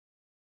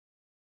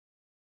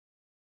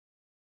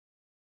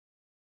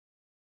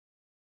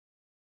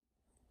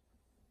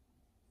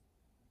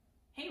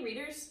Hey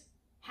readers,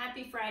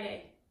 happy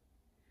Friday.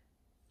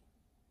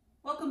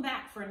 Welcome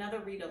back for another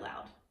Read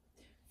Aloud.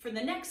 For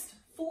the next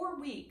 4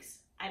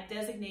 weeks, I've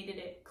designated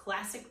it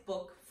Classic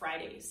Book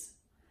Fridays.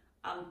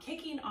 I'm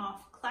kicking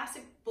off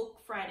Classic Book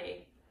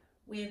Friday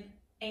with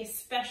a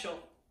special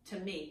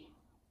to me.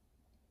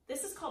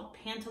 This is called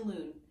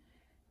Pantaloon.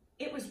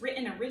 It was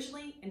written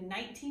originally in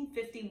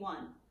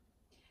 1951.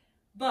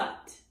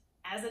 But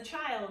as a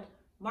child,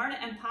 Marna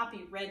and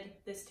Poppy read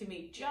this to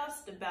me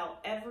just about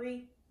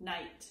every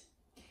night.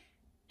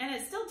 And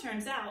it still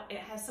turns out it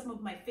has some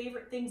of my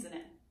favorite things in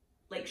it,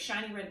 like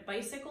shiny red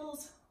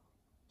bicycles,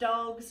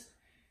 dogs,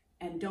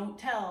 and don't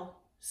tell,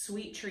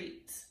 sweet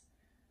treats.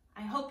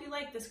 I hope you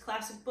like this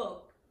classic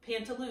book,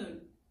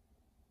 Pantaloon.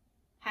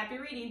 Happy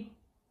reading.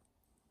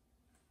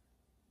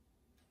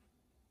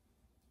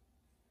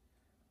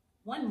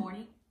 One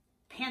morning,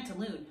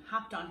 Pantaloon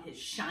hopped on his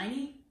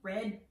shiny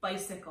red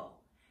bicycle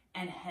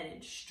and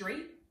headed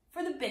straight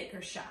for the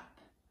baker shop.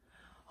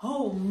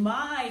 Oh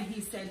my, he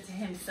said to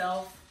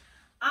himself,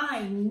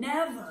 I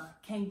never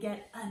can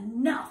get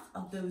enough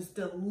of those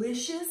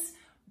delicious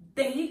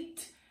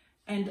baked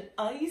and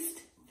iced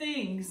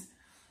things.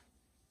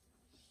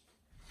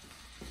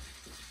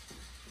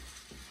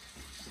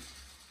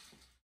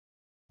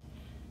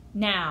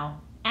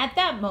 Now, at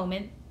that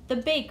moment, the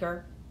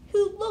baker,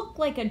 who looked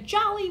like a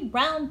jolly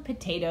round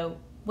potato,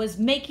 was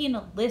making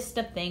a list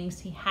of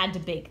things he had to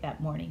bake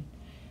that morning.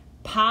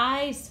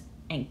 Pies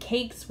and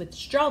cakes with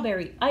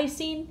strawberry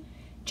icing,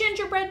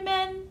 gingerbread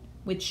men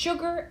with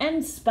sugar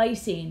and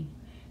spicing,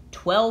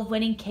 12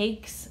 wedding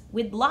cakes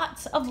with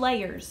lots of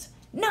layers,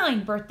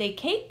 9 birthday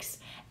cakes,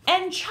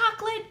 and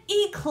chocolate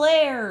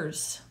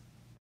eclairs.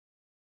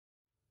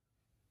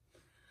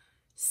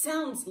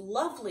 Sounds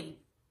lovely,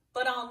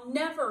 but I'll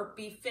never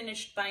be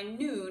finished by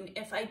noon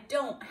if I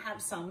don't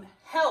have some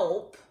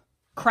help,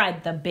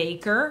 cried the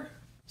baker.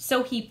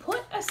 So he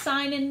put a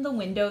sign in the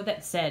window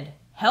that said,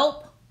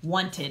 "Help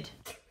wanted."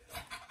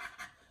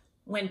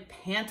 When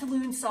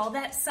Pantaloon saw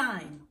that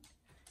sign,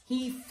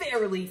 he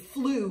fairly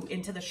flew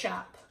into the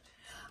shop.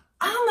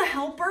 I'm a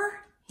helper,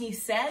 he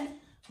said,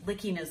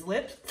 licking his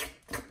lips.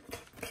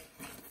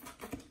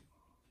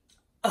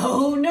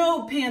 Oh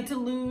no,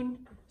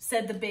 Pantaloon,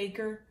 said the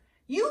baker.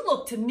 You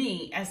look to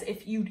me as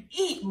if you'd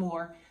eat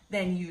more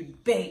than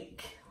you'd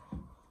bake.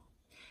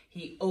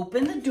 He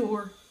opened the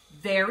door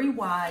very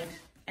wide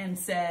and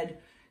said,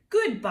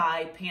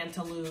 Goodbye,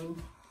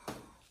 Pantaloon.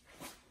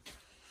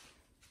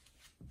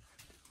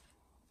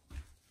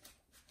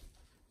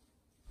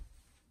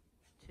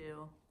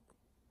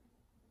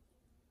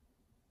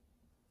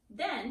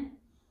 Then,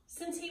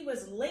 since he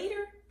was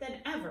later than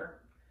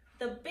ever,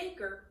 the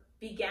baker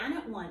began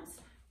at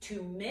once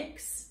to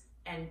mix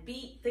and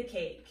beat the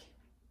cake.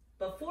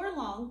 Before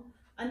long,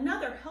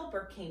 another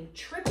helper came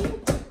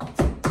tripping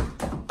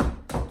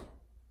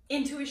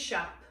into his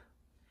shop.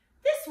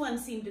 This one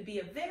seemed to be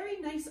a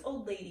very nice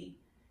old lady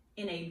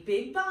in a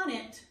big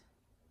bonnet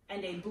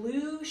and a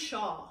blue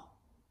shawl.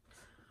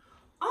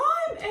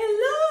 I'm a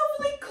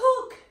lovely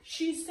cook,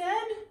 she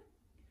said,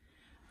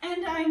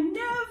 and I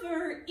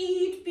never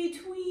eat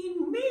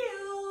between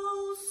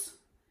meals.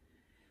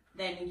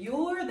 Then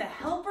you're the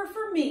helper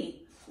for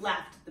me,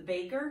 laughed the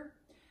baker,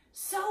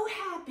 so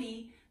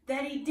happy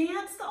that he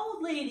danced the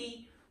old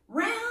lady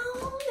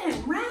round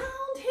and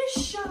round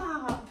his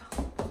shop.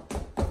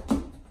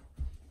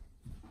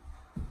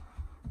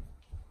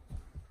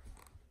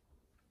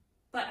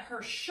 But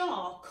her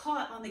shawl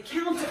caught on the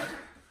counter,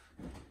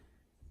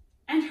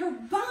 and her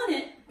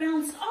bonnet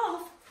bounced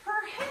off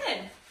her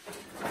head.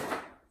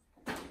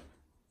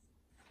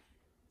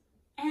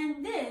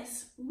 And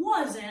this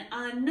wasn't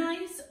a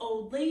nice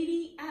old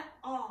lady at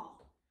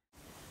all.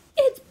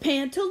 It's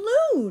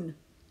Pantaloon,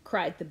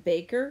 cried the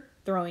baker,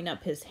 throwing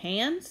up his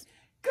hands.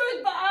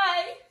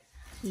 Goodbye!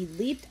 He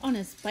leaped on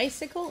his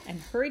bicycle and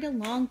hurried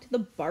along to the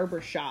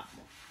barber shop.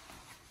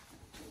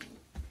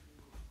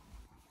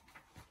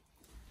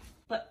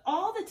 But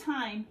all the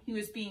time he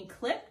was being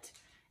clipped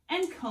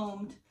and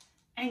combed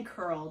and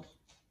curled,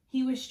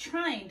 he was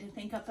trying to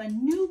think up a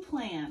new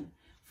plan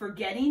for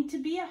getting to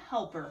be a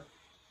helper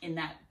in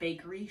that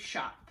bakery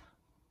shop.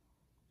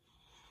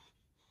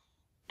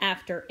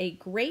 After a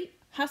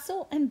great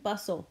hustle and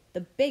bustle,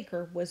 the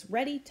baker was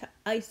ready to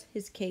ice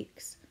his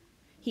cakes.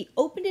 He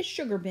opened his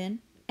sugar bin,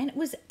 and it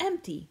was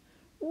empty,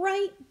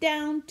 right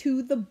down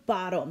to the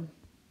bottom.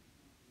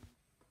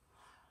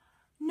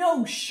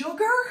 No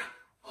sugar?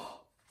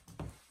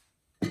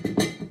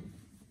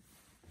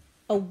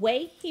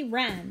 Away he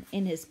ran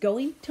in his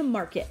going to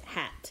market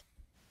hat.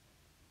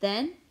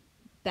 Then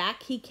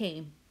back he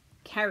came,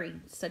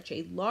 carrying such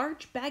a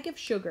large bag of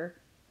sugar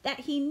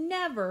that he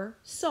never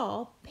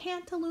saw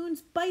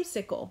Pantaloon's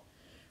bicycle,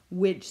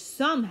 which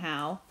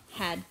somehow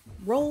had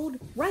rolled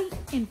right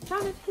in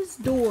front of his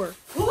door.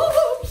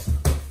 Oops!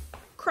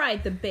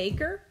 Cried the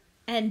baker,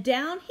 and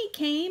down he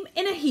came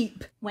in a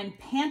heap. When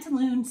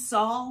Pantaloon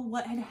saw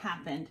what had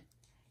happened,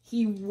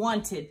 he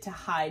wanted to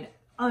hide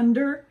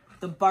under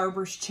the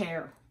barber's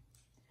chair.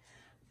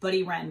 But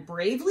he ran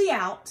bravely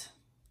out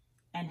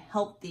and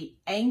helped the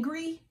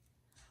angry,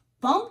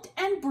 bumped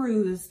and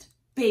bruised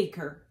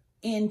baker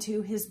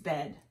into his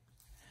bed.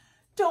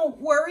 "Don't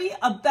worry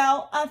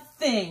about a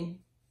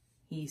thing,"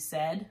 he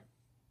said.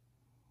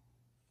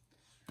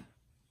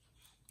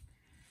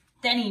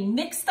 Then he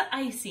mixed the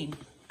icing,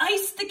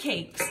 iced the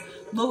cakes,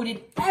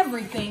 loaded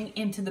everything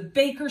into the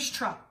baker's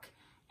truck,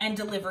 and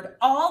delivered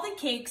all the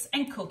cakes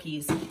and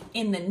cookies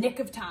in the nick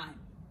of time.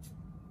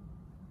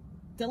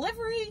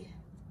 Delivery!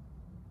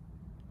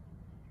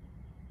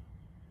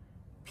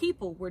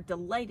 People were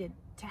delighted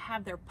to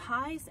have their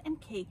pies and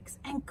cakes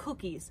and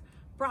cookies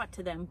brought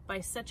to them by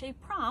such a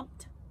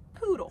prompt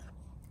poodle.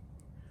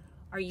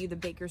 "Are you the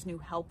baker's new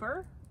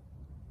helper?"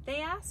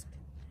 they asked.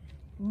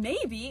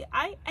 "Maybe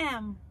I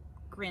am,"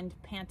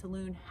 grinned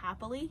Pantaloon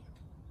happily.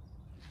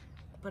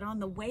 But on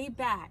the way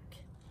back,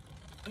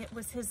 it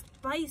was his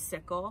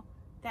bicycle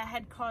that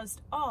had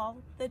caused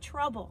all the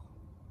trouble.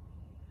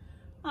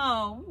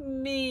 "Oh,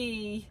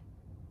 me,"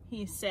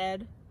 he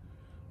said.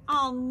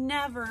 "I'll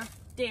never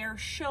dare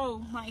show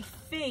my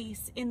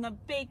face in the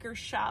baker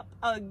shop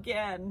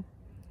again."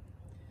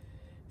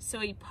 So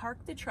he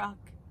parked the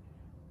truck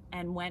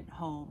and went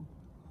home.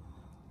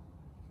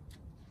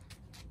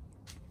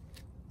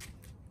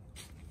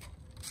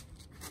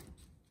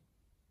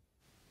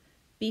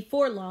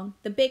 Before long,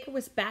 the baker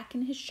was back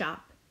in his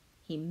shop.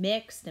 He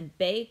mixed and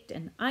baked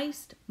and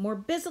iced more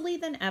busily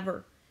than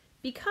ever,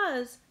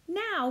 because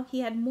now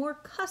he had more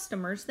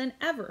customers than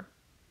ever.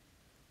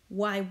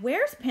 "Why,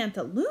 where's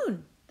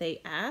Pantaloon?"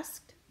 they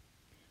asked.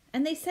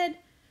 And they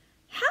said,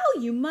 "How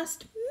you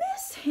must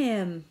miss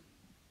him."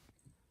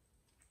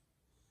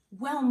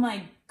 "Well,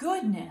 my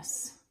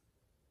goodness,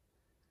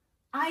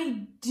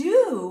 I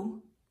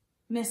do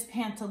miss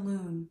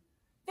Pantaloon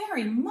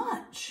very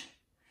much.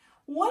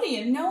 What do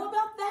you know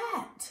about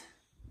that?"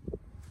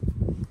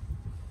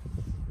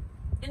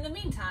 In the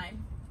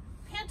meantime,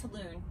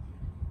 Pantaloon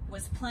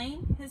was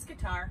playing his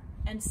guitar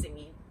and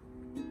singing.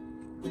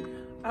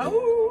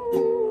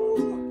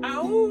 "Oh,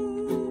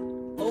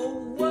 oh, oh,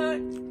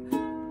 what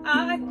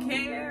I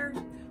care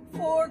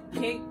for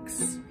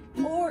cakes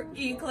or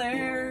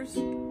eclairs.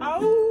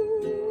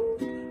 Oh,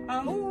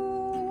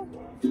 oh,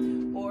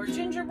 or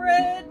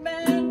gingerbread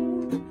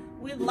men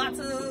with lots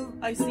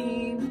of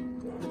icing.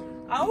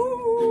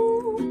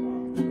 Oh,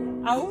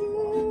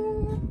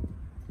 oh."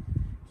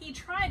 He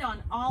tried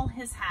on all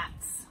his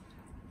hats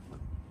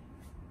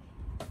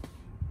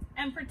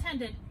and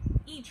pretended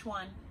each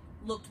one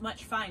looked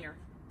much finer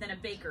than a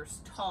baker's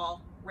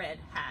tall red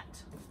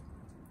hat.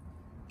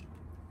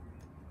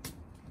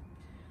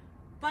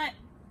 But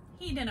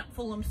he didn't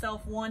fool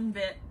himself one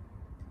bit.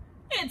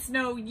 "It's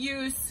no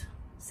use,"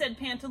 said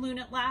Pantaloon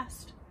at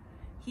last.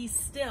 He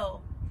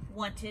still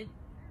wanted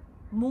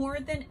more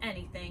than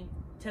anything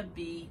to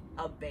be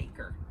a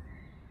baker.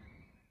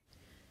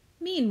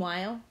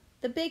 Meanwhile,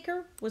 the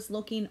baker was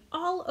looking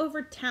all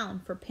over town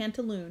for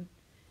Pantaloon.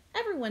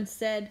 Everyone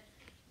said,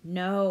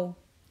 "No,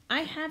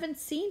 I haven't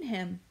seen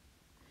him."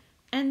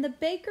 And the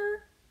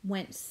baker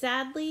went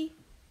sadly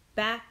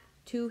back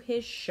to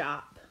his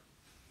shop.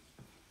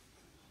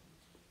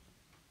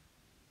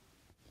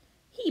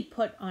 He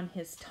put on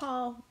his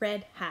tall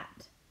red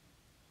hat,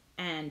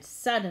 and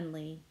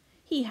suddenly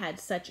he had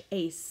such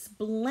a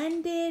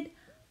splendid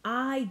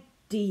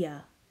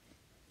idea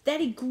that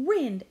he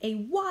grinned a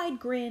wide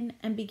grin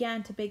and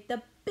began to bake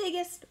the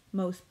biggest,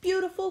 most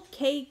beautiful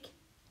cake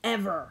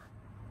ever.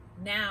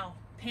 Now,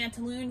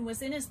 Pantaloon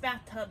was in his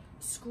bathtub,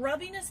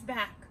 scrubbing his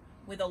back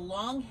with a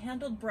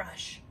long-handled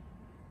brush.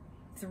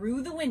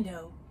 Through the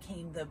window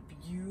came the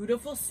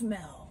beautiful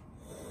smell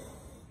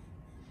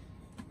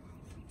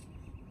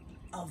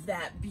of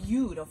that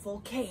beautiful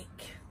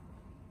cake.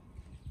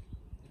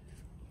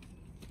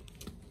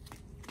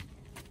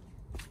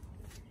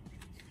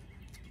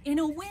 In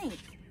a wink,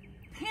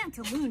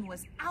 Pantaloon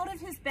was out of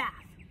his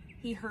bath.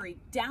 He hurried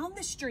down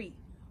the street,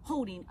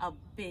 holding a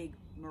big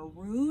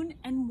maroon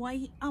and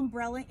white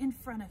umbrella in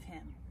front of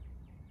him.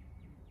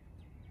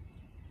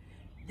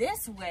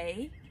 "This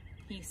way,"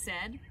 he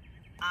said,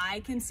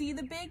 "I can see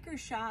the baker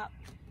shop,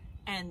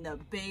 and the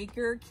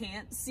baker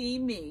can't see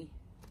me."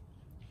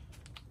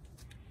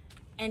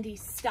 And he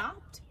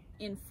stopped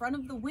in front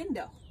of the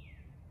window.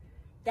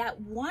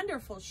 That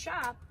wonderful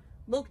shop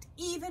looked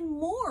even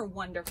more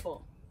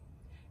wonderful.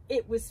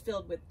 It was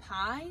filled with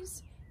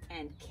pies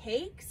and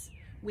cakes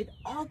with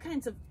all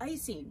kinds of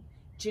icing,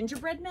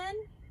 gingerbread men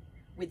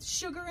with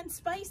sugar and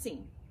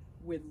spicing,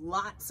 with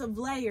lots of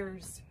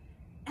layers,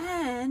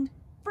 and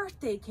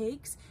birthday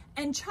cakes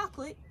and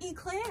chocolate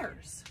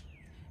eclairs.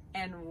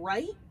 And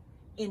right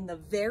in the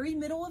very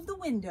middle of the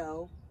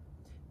window,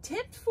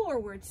 tipped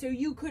forward so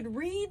you could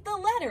read the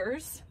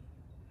letters,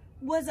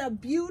 was a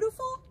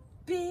beautiful,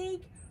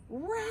 big,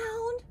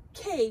 round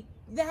cake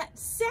that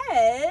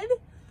said,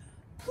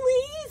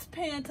 "Please,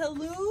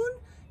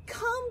 Pantaloon,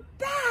 come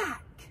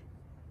back."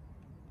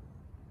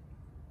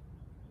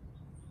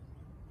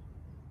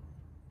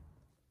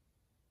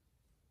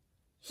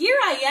 "Here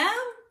I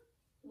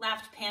am,"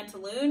 laughed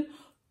Pantaloon,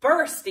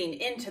 bursting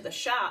into the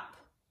shop.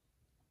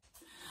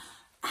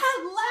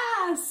 "At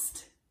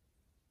last!"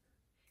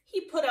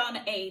 he put on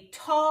a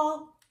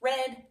tall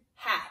red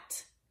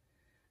hat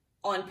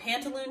on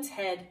Pantaloon's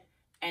head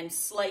and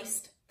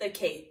sliced the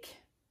cake.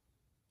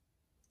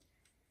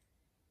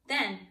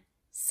 Then,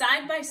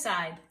 side by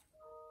side,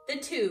 the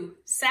two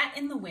sat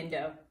in the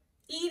window,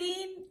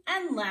 eating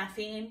and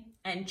laughing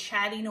and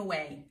chatting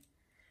away.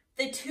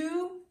 The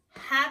two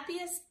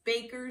happiest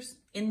bakers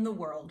in the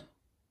world.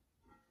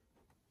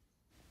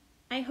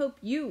 I hope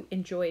you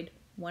enjoyed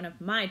one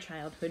of my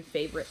childhood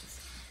favorites,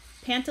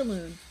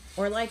 Pantaloon,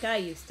 or like I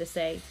used to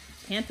say,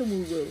 Panta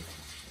Woo Woo.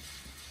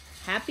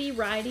 Happy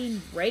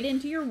riding right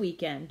into your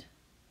weekend.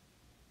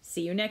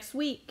 See you next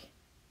week.